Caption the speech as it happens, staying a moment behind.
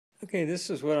Okay, this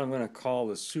is what I'm going to call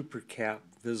the supercap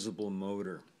visible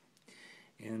motor.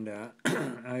 And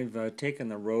I've taken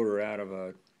the rotor out of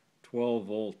a 12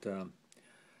 volt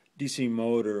DC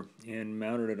motor and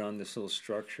mounted it on this little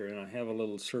structure. And I have a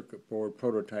little circuit board,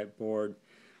 prototype board,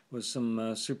 with some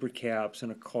supercaps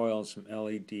and a coil and some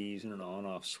LEDs and an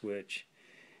on-off switch.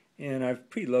 And I've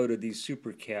preloaded these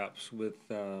supercaps with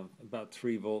about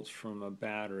 3 volts from a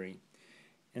battery.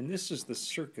 And this is the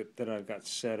circuit that I've got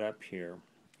set up here.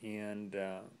 And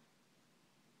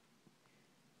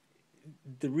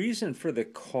the reason for the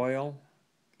coil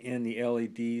and the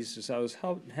LEDs is I was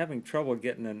having trouble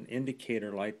getting an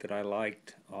indicator light that I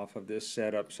liked off of this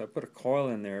setup, so I put a coil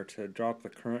in there to drop the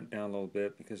current down a little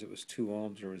bit because it was 2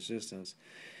 ohms of resistance.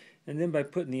 And then by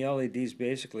putting the LEDs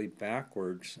basically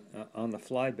backwards on the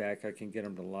flyback, I can get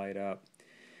them to light up.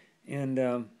 And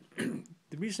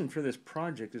the reason for this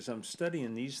project is I'm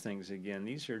studying these things again.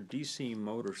 These are DC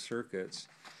motor circuits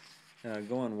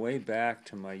going way back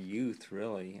to my youth,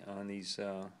 really, on these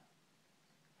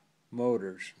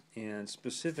motors, and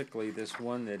specifically this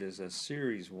one that is a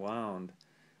series wound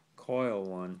coil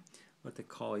one, what they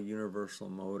call a universal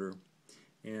motor.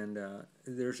 And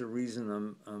there's a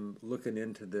reason I'm looking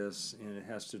into this, and it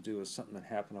has to do with something that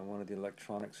happened on one of the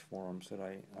electronics forums that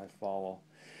I follow.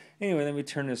 Anyway, let me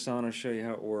turn this on and show you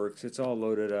how it works. It's all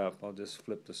loaded up. I'll just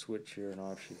flip the switch here and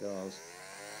off she goes.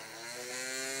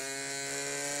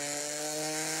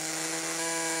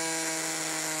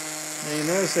 Now you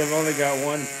notice I've only got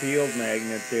one field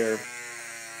magnet there.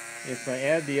 If I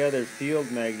add the other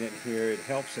field magnet here, it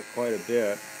helps it quite a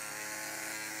bit.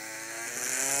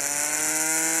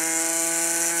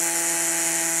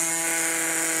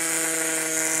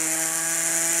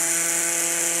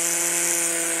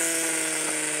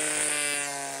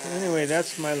 Anyway,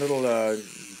 that's my little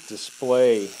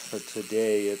display for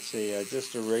today. It's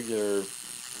just a regular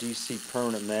DC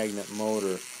permanent magnet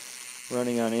motor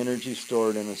running on energy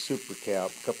stored in a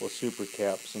supercap, a couple of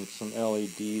supercaps, and some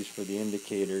LEDs for the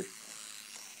indicator.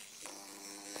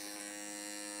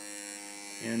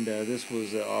 And this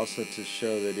was also to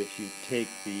show that if you take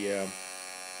the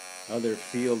other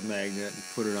field magnet and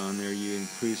put it on there, you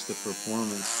increase the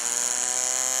performance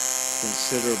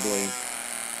considerably.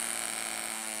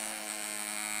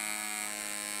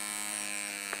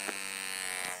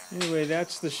 Anyway,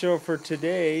 that's the show for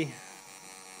today.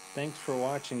 Thanks for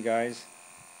watching, guys.